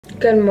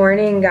Good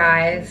morning,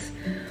 guys.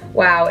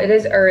 Wow, it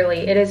is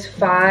early. It is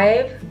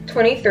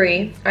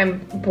 5:23. I'm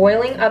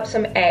boiling up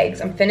some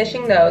eggs. I'm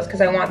finishing those because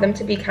I want them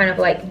to be kind of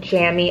like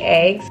jammy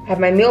eggs. I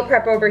have my meal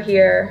prep over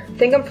here. I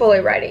think I'm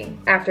fully ready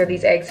after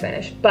these eggs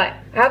finish, but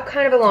I have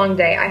kind of a long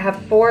day. I have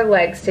 4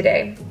 legs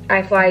today.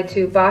 I fly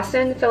to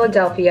Boston,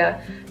 Philadelphia,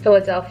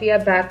 Philadelphia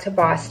back to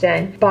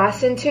Boston,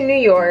 Boston to New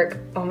York.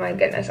 Oh my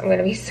goodness, I'm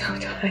gonna be so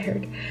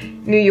tired.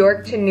 New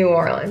York to New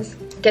Orleans.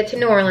 Get to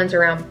New Orleans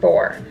around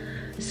 4.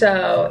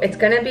 So it's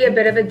gonna be a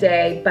bit of a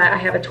day, but I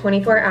have a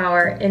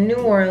 24-hour in New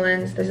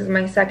Orleans. This is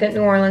my second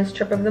New Orleans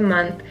trip of the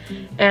month,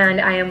 and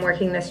I am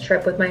working this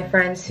trip with my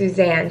friend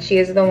Suzanne. She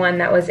is the one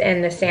that was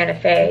in the Santa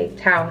Fe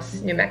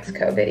Taos, New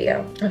Mexico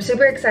video. I'm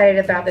super excited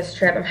about this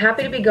trip. I'm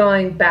happy to be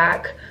going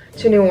back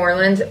to New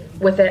Orleans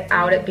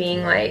without it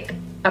being like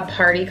a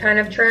party kind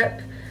of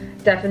trip.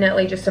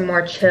 Definitely just a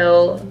more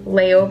chill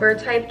layover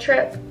type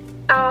trip.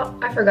 Oh,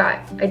 I forgot.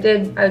 I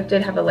did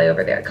have a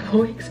layover there a couple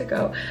weeks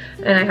ago,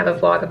 and I have a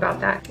vlog about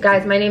that.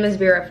 Guys, my name is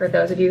Vera. For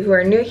those of you who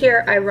are new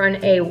here, I run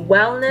a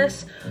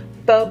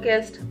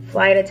wellness-focused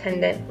flight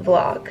attendant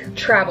vlog,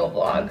 travel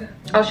vlog.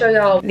 I'll show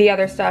y'all the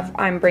other stuff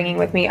I'm bringing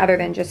with me other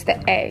than just the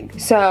egg.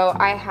 So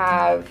I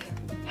have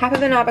half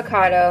of an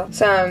avocado,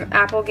 some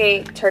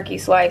Applegate turkey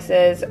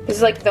slices. This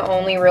is like the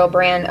only real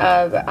brand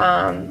of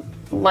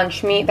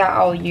lunch meat that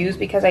I'll use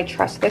because I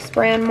trust this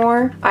brand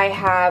more. I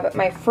have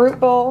my fruit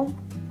bowl.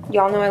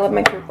 Y'all know I love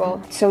my fruit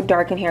bowl. It's so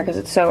dark in here because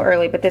it's so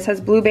early, but this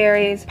has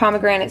blueberries,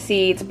 pomegranate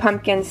seeds,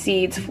 pumpkin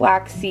seeds,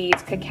 flax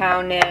seeds,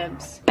 cacao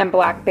nibs, and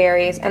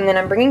blackberries. And then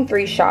I'm bringing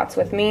 3 shots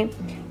with me.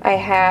 I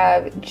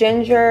have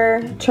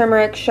ginger,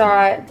 turmeric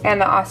shot,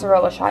 and the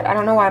acerola shot. I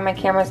don't know why my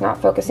camera's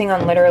not focusing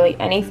on literally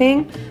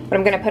anything, but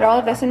I'm gonna put all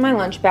of this in my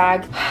lunch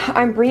bag.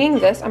 I'm bringing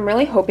this. I'm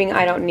really hoping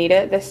I don't need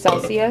it, this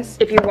Celsius.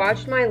 If you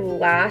watched my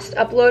last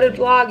uploaded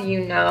vlog,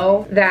 you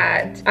know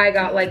that I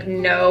got like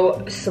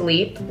no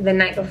sleep the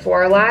night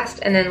before last,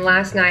 and then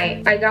last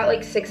night I got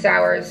like 6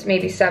 hours,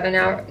 maybe 7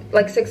 hours,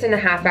 like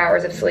 6.5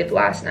 hours of sleep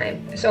last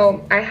night.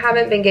 So I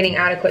haven't been getting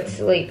adequate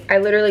sleep. I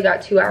literally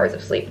got 2 hours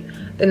of sleep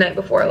the night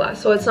before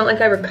last, so it's not like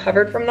I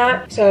recovered from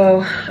that.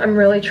 So I'm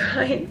really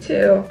trying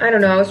to, I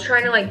don't know, I was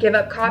trying to like give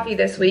up coffee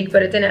this week,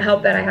 but it didn't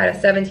help that I had a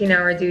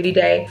 17-hour duty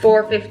day,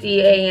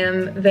 4:50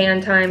 a.m.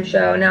 van time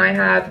show. Now I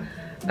have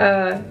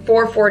a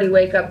 4:40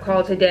 wake up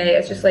call today.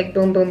 It's just like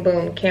boom, boom,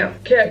 boom,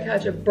 can't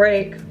catch a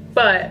break,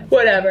 but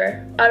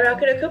whatever. I'm not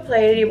gonna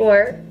complain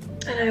anymore,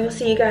 and I will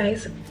see you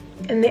guys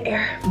in the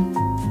air.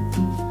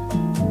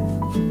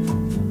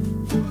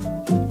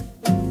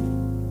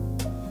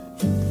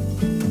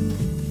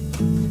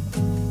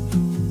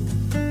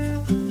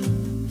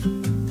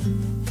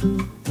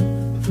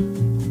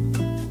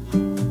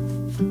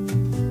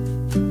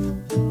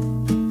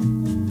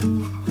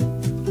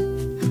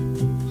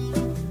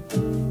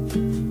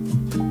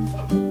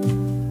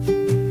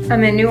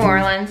 I'm in New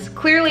Orleans.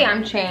 Clearly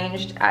I'm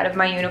changed out of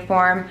my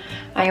uniform.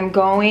 I am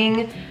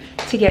going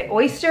to get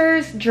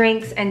oysters,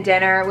 drinks, and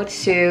dinner with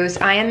Suze.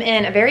 I am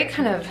in a very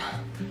kind of,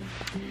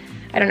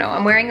 I don't know,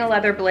 I'm wearing a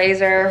leather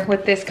blazer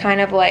with this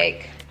kind of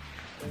like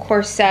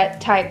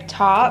corset type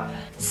top,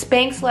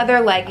 Spanx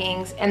leather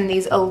leggings, and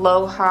these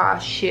Aloha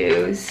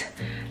shoes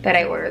that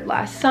I ordered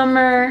last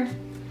summer.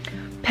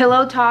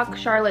 Pillow Talk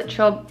Charlotte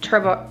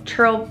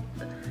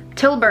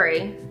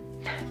Tilbury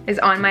is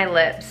on my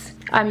lips.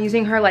 I'm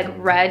using her like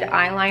red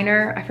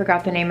eyeliner, I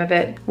forgot the name of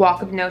it,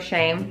 Walk of No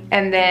Shame,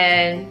 and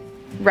then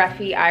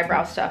Reffy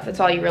eyebrow stuff. That's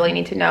all you really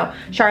need to know.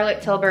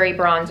 Charlotte Tilbury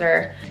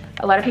bronzer.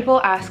 A lot of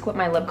people ask what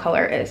my lip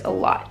color is, a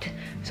lot.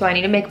 So I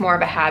need to make more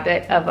of a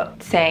habit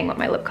of saying what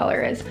my lip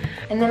color is.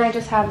 And then I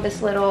just have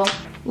this little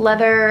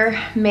leather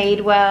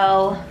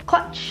Madewell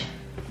clutch,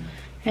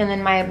 and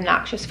then my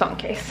obnoxious phone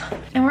case.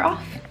 And we're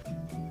off.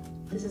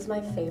 This is my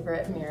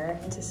favorite mirror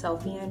to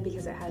selfie in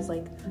because it has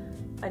like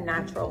a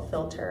natural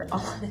filter all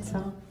on its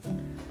own.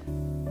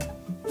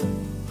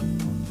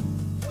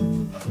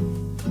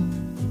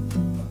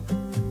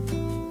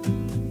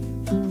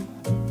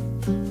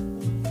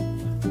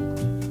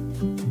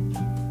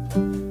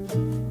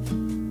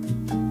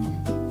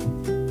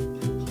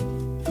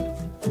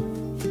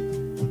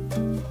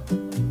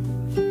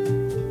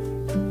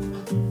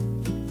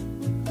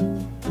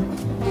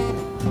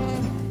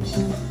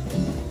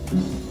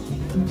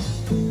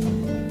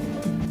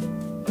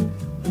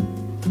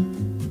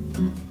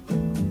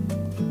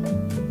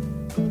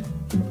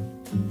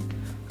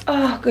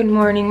 Oh, good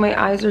morning. My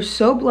eyes are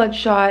so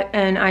bloodshot,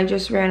 and I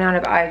just ran out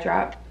of eye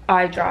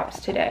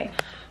drops today.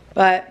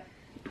 But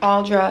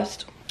all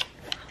dressed.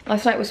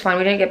 Last night was fun.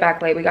 We didn't get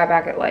back late. We got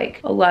back at like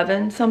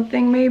 11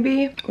 something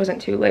maybe. It wasn't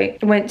too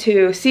late. Went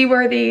to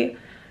Seaworthy,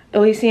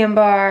 Elysium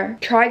Bar.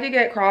 Tried to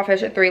get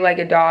crawfish at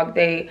 3-Legged Dog.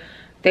 They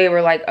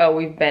were like, oh,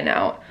 we've been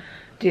out.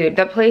 Dude,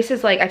 the place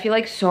is like, I feel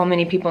like so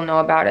many people know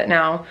about it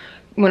now.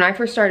 When I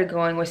first started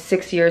going was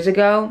 6 years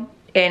ago.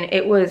 and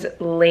it was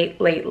late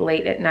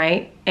at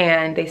night,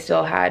 and they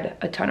still had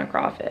a ton of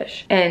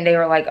crawfish. And they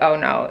were like, oh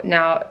no,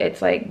 now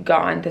it's like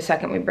gone the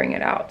second we bring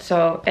it out.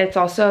 So it's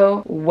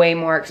also way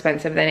more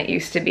expensive than it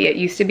used to be. It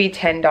used to be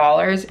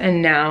 $10,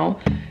 and now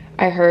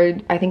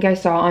I think I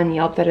saw on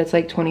Yelp that it's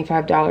like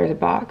 $25 a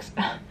box.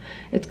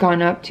 It's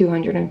gone up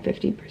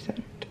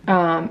 250%.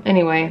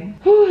 Anyway,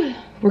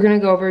 we're gonna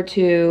go over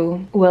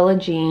to Willa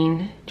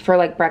Jean for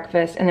like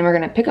breakfast, and then we're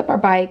gonna pick up our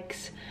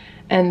bikes,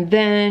 and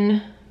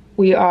then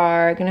we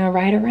are gonna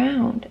ride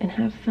around and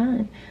have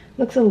fun.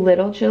 Looks a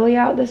little chilly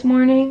out this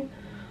morning,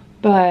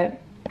 but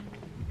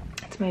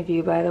it's my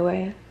view, by the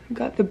way. I've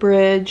got the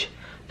bridge.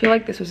 I feel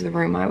like this was the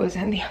room I was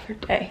in the other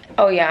day.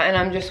 Oh yeah, and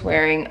I'm just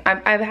wearing,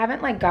 I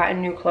haven't like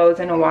gotten new clothes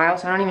in a while,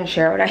 so I don't even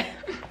share what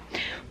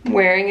I'm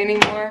wearing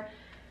anymore.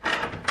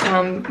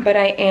 But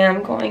I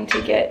am going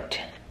to get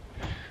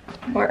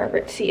more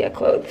Aritzia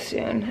clothes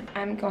soon.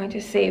 I'm going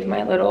to save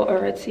my little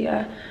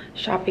Aritzia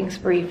shopping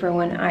spree for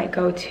when I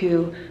go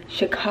to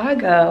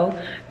Chicago,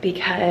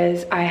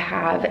 because I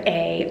have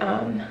a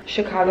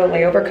Chicago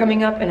layover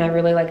coming up, and I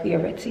really like the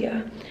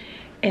Aritzia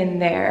in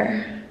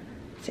their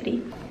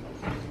city.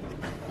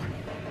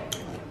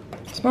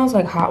 It smells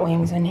like hot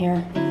wings in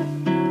here.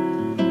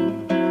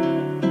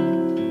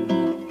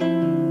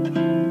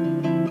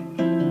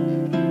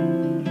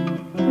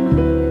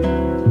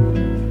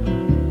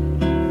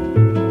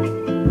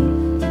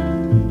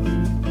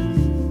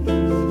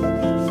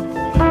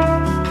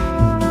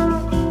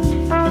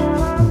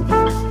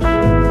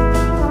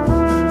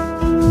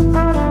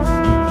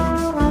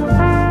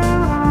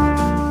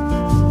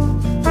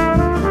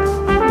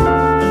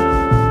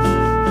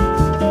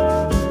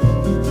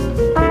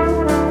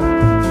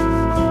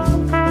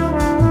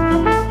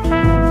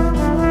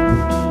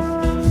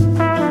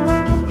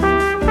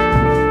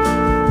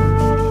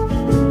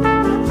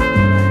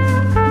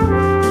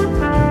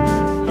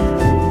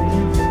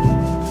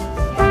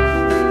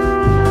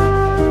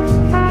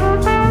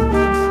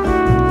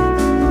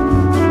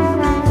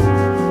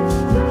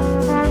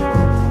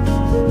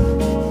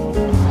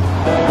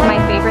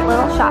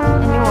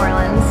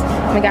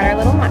 We got our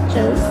little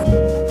matchas.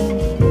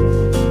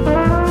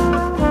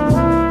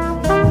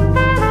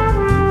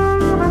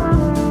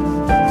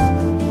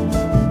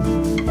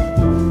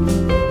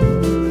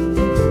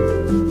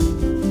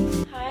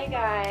 Hi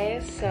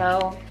guys,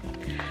 so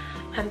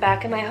I'm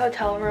back in my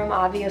hotel room,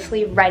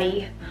 obviously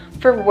ready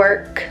for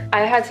work. I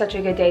had such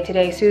a good day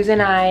today. Susan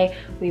and I,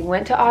 we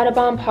went to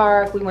Audubon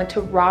Park, we went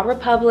to Raw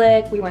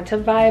Republic, we went to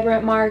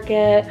Vibrant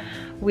Market,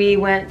 we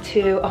went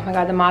to, oh my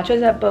god, the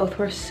matchas at both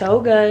were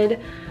so good.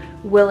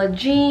 Willa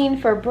Jean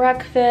for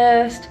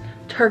breakfast,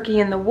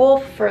 Turkey and the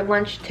Wolf for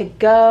lunch to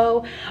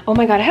go. Oh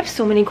my god, I have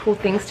so many cool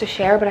things to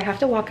share, but I have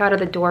to walk out of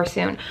the door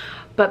soon.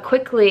 But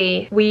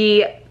quickly,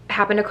 we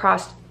happened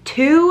across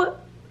two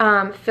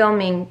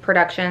filming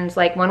productions.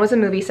 Like, one was a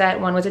movie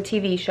set, one was a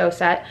TV show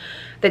set.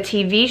 The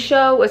TV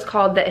show was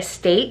called The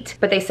Estate,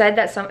 but they said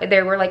that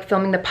they were like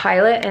filming the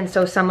pilot, and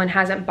so someone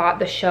hasn't bought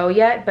the show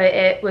yet, but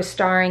it was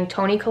starring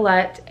Toni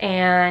Collette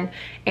and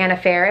Anna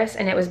Faris,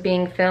 and it was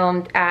being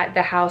filmed at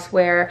the house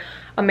where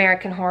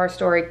American Horror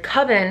Story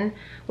Coven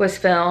was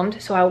filmed.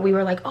 So we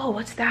were like, oh,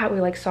 what's that? We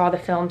like saw the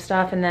film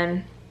stuff, and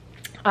then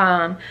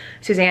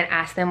Suzanne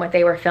asked them what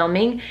they were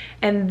filming.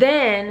 And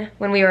then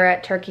when we were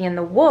at Turkey and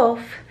the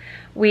Wolf,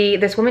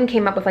 this woman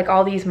came up with like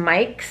all these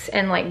mics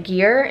and like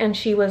gear, and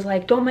she was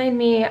like, don't mind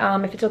me,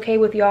 if it's okay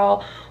with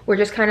y'all, we're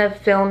just kind of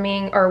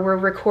filming, or we're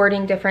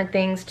recording different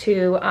things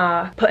to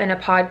put in a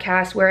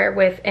podcast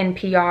with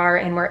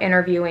NPR, and we're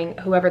interviewing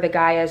whoever the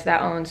guy is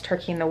that owns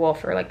Turkey and the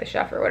Wolf, or like the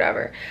chef or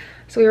whatever.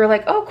 So we were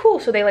like, oh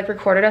cool. So they like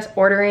recorded us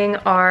ordering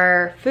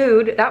our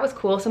food. That was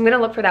cool. So I'm gonna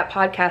look for that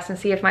podcast and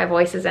see if my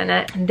voice is in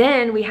it. And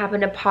then we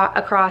happened to pop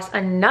across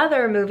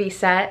another movie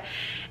set,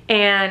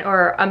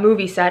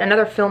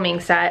 another filming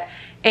set,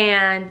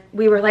 and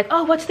we were like,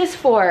 oh, what's this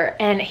for?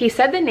 And he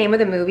said the name of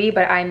the movie,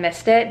 but I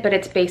missed it. But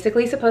it's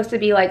basically supposed to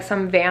be like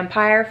some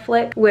vampire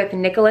flick with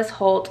Nicholas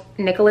Hoult,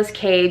 Nicolas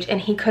Cage, and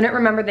he couldn't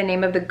remember the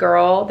name of the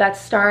girl that's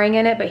starring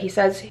in it, but he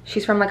says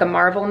she's from like a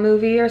Marvel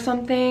movie or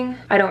something.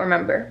 I don't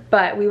remember,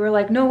 but we were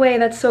like, no way,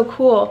 that's so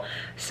cool.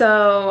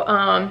 So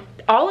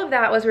all of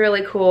that was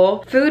really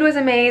cool. Food was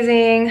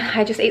amazing.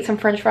 I just ate some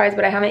french fries,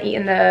 but I haven't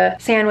eaten the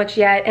sandwich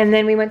yet. And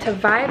then we went to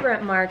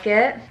Vibrant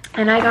Market,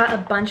 and I got a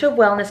bunch of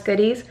wellness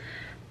goodies.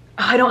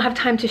 Oh, I don't have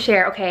time to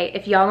share. Okay,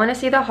 if y'all want to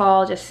see the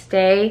haul, just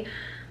stay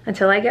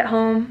until I get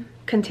home,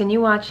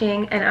 continue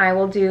watching, and I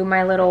will do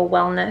my little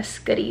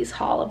wellness goodies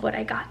haul of what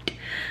I got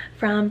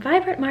from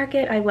Vibrant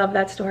Market. I love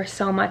that store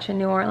so much in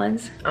New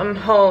Orleans. I'm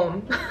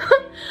home.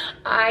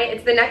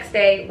 It's the next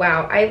day.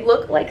 Wow, I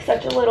look like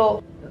such a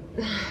little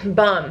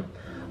bum.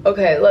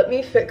 Okay, let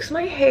me fix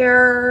my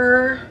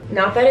hair.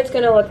 Not that it's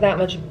gonna look that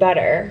much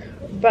better,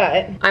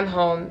 but I'm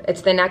home.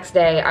 It's the next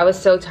day. I was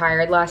so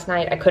tired last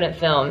night, I couldn't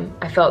film.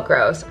 I felt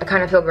gross. I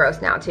kind of feel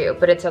gross now too,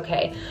 but it's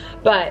okay.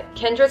 But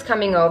Kendra's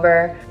coming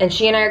over, and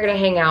she and I are gonna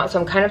hang out, so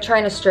I'm kind of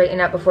trying to straighten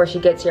up before she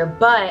gets here.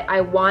 But I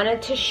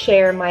wanted to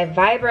share my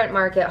Vibrant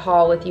Market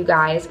haul with you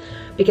guys,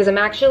 because I'm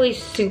actually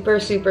super,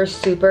 super,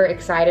 super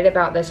excited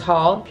about this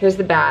haul. Here's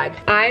the bag.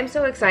 I'm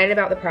so excited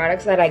about the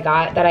products that I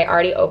got that I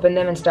already opened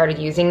them and started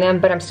using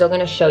them, but I'm still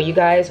gonna show you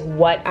guys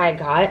what I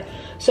got.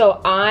 So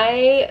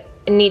I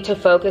need to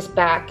focus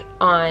back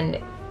on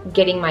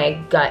getting my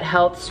gut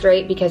health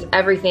straight, because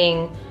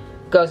everything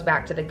goes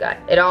back to the gut.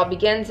 It all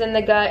begins in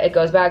the gut, it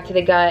goes back to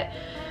the gut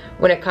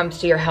when it comes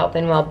to your health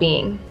and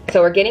well-being.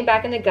 So we're getting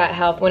back into gut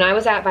health. When I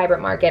was at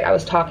Vibrant Market, I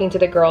was talking to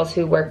the girls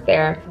who work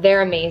there.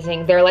 They're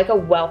amazing. They're like a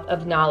wealth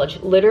of knowledge.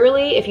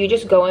 Literally, if you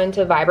just go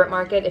into Vibrant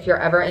Market, if you're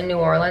ever in New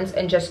Orleans,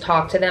 and just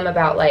talk to them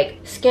about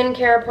like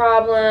skincare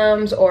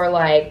problems or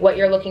like what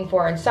you're looking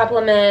for in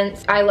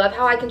supplements. I love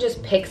how I can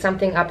just pick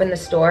something up in the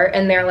store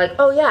and they're like,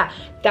 oh yeah,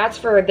 that's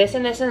for this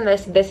and this and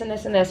this, this and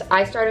this and this.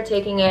 I started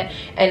taking it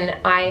and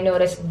I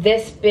noticed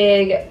this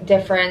big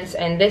difference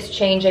and this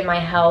change in my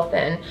health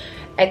and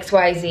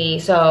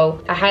XYZ.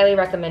 So I highly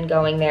recommend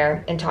going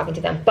there and talking to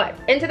them. But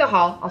into the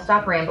haul, I'll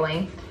stop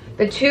rambling.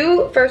 The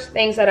two first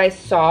things that I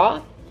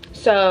saw,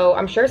 so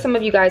I'm sure some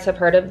of you guys have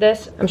heard of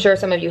this, I'm sure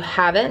some of you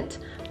haven't,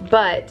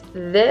 but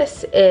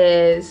this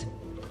is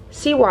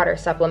seawater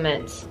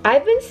supplements.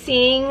 I've been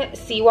seeing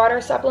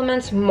seawater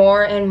supplements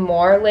more and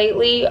more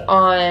lately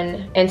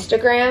on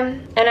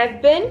Instagram, and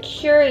I've been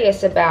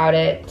curious about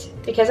it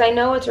because I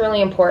know it's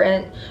really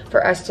important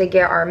for us to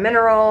get our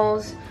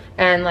minerals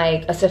and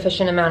like a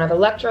sufficient amount of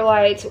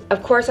electrolytes.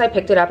 Of course I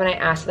picked it up and I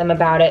asked them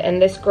about it,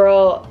 and this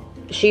girl,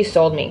 she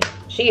sold me.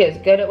 She is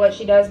good at what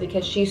she does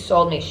because she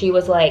sold me. She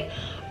was like,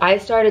 I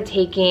started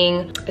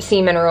taking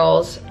sea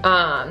minerals,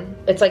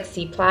 it's like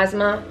sea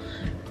plasma.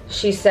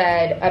 She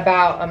said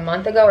about a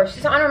month ago, or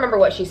I don't remember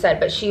what she said,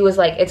 but she was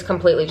like, it's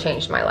completely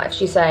changed my life.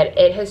 She said,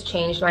 it has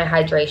changed my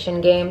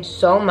hydration game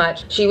so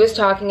much. She was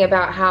talking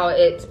about how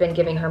it's been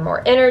giving her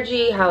more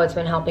energy, how it's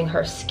been helping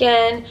her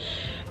skin.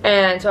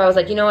 And so I was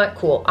like, you know what,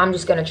 cool, I'm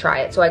just gonna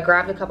try it. So I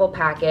grabbed a couple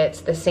packets,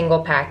 the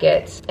single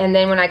packets. And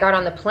then when I got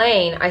on the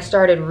plane, I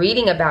started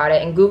reading about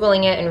it and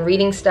Googling it and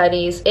reading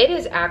studies. It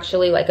is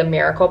actually like a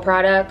miracle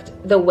product.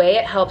 The way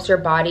it helps your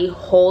body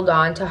hold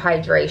on to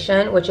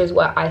hydration, which is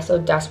what I so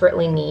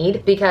desperately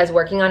need, because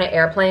working on an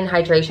airplane,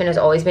 hydration is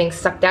always being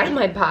sucked out of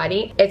my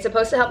body. It's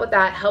supposed to help with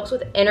that, helps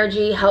with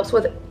energy, helps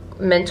with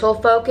mental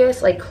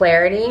focus, like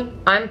clarity.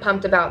 I'm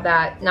pumped about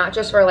that, not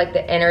just for like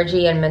the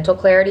energy and mental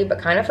clarity, but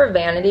kind of for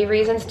vanity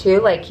reasons too,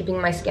 like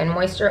keeping my skin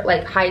moisture,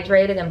 like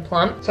hydrated and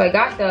plump. So I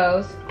got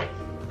those.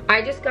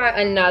 I just got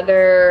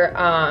another,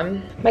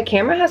 my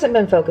camera hasn't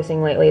been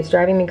focusing lately, it's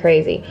driving me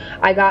crazy.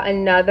 I got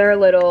another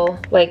little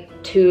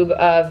like tube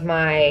of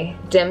my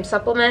DIM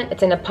supplement.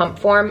 It's in a pump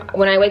form.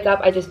 When I wake up,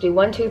 I just do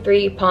 1, 2,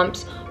 3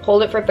 pumps,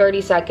 hold it for 30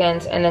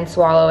 seconds and then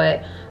swallow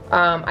it.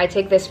 I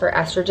take this for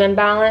estrogen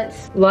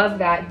balance. Love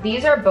that.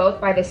 These are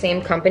both by the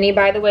same company,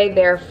 by the way.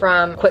 They're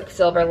from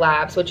Quicksilver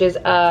Labs, which is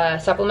a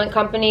supplement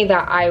company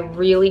that I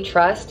really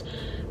trust.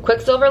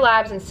 Quicksilver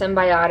Labs and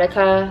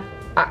Symbiotica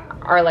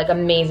are like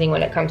amazing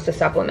when it comes to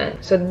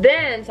supplements. So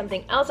then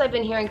something else I've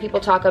been hearing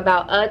people talk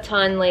about a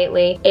ton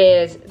lately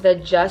is the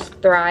Just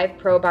Thrive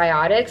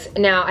probiotics.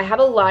 Now I have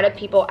a lot of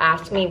people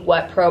ask me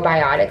what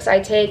probiotics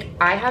I take.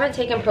 I haven't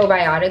taken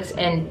probiotics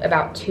in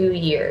about 2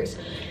 years.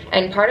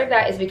 And part of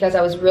that is because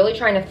I was really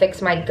trying to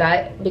fix my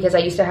gut because I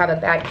used to have a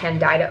bad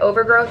candida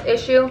overgrowth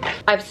issue.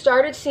 I've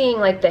started seeing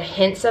like the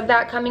hints of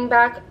that coming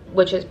back,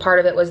 which is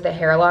part of it was the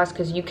hair loss,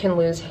 because you can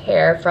lose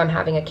hair from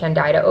having a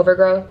candida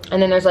overgrowth.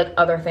 And then there's like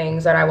other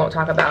things that I won't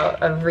talk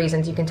about of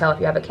reasons you can tell if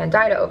you have a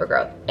candida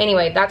overgrowth.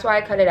 Anyway, that's why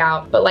I cut it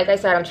out. But like I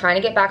said, I'm trying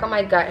to get back on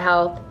my gut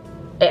health.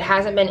 It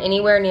hasn't been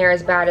anywhere near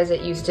as bad as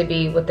it used to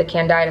be with the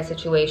candida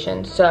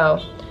situation.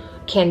 So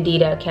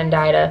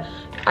candida.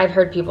 I've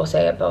heard people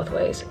say it both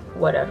ways,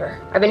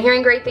 whatever. I've been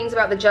hearing great things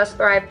about the Just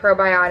Thrive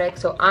probiotic,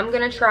 so I'm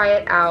gonna try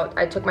it out.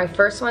 I took my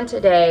first one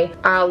today.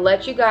 I'll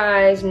let you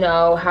guys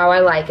know how I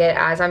like it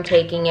as I'm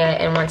taking it,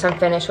 and once I'm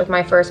finished with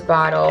my first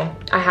bottle.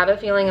 I have a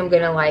feeling I'm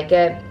gonna like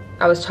it.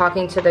 I was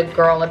talking to the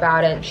girl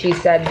about it and she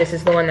said this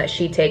is the one that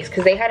she takes,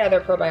 because they had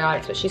other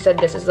probiotics, but she said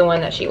this is the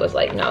one that she was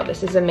like, no,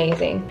 this is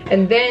amazing.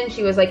 And then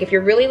she was like, if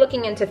you're really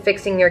looking into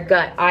fixing your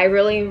gut, I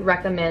really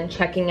recommend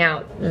checking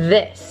out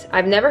this.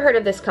 I've never heard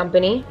of this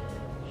company,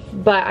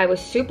 but I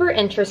was super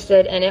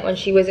interested in it when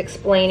she was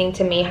explaining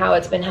to me how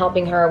it's been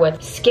helping her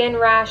with skin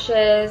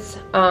rashes,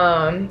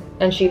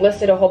 and she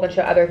listed a whole bunch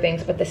of other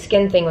things, but the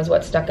skin thing was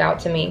what stuck out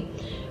to me.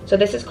 So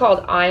this is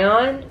called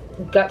Ion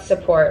Gut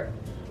Support.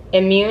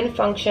 Immune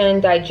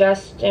function,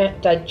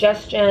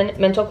 digestion,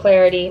 mental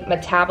clarity,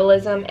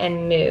 metabolism,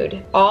 and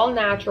mood. All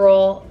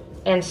natural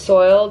and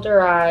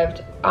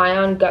soil-derived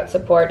Ion Gut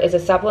Support is a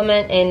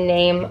supplement in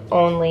name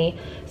only,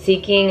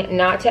 seeking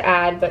not to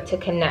add but to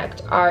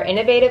connect. Our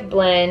innovative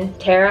blend,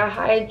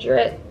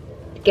 TerraHydrate,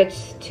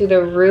 gets to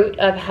the root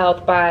of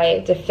health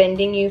by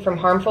defending you from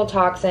harmful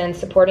toxins,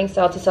 supporting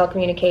cell-to-cell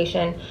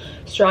communication,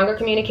 Stronger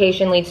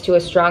communication leads to a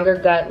stronger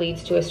gut,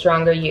 leads to a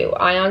stronger you.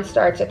 Ion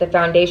starts at the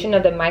foundation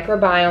of the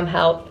microbiome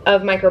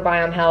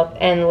health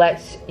and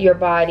lets your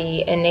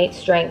body innate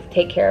strength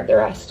take care of the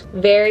rest.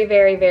 Very,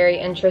 very, very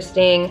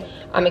interesting.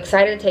 I'm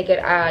excited to take it.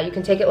 You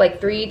can take it like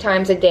 3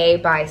 times a day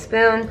by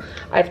spoon.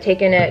 I've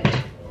taken it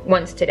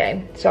once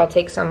today, so I'll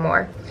take some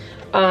more.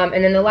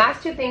 And then the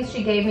last 2 things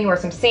she gave me were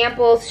some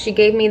samples. She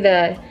gave me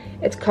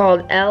it's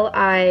called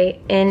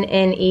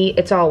L-I-N-N-E,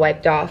 it's all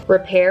wiped off.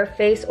 Repair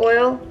face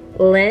oil,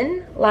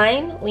 lean,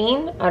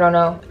 I don't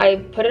know. I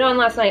put it on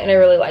last night and I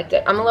really liked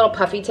it. I'm a little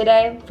puffy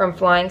today from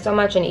flying so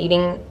much and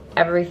eating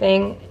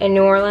everything in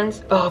New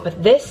Orleans. Oh,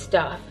 but this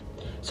stuff.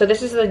 So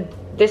this is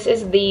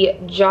the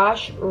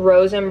Josh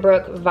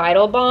Rosenbrook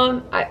Vital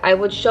Balm. I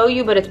would show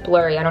you, but it's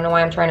blurry. I don't know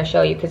why I'm trying to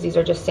show you because these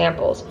are just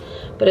samples.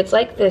 But it's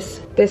like this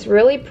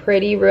really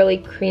pretty, really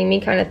creamy,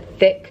 kind of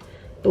thick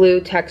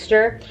blue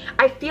texture.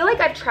 I feel like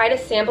I've tried a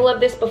sample of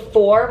this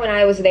before when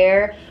I was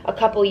there a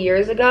couple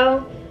years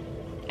ago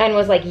and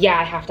was like, yeah,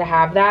 I have to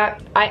have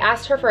that. I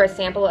asked her for a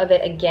sample of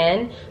it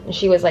again and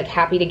she was like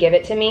happy to give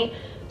it to me.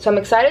 So I'm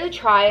excited to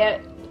try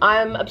it.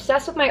 I'm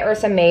obsessed with my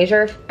Ursa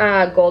Major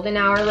Golden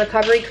Hour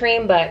Recovery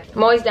Cream, but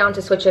I'm always down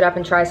to switch it up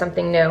and try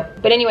something new.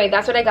 But anyway,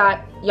 that's what I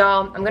got.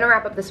 Y'all, I'm gonna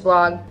wrap up this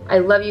vlog. I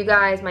love you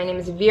guys. My name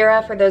is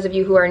Vera. For those of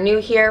you who are new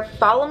here,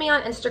 follow me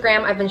on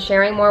Instagram. I've been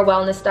sharing more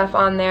wellness stuff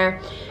on there.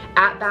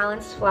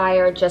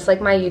 @BalancedFlyer, just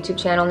like my YouTube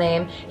channel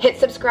name. Hit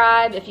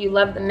subscribe if you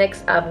love the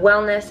mix of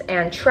wellness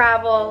and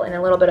travel and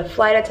a little bit of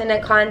flight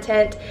attendant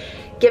content.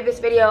 Give this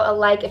video a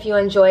like if you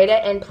enjoyed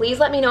it, and please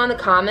let me know in the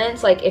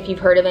comments like if you've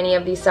heard of any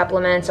of these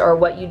supplements or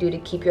what you do to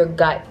keep your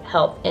gut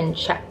health in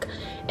check.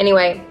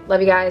 Anyway,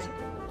 love you guys.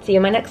 See you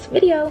in my next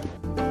video.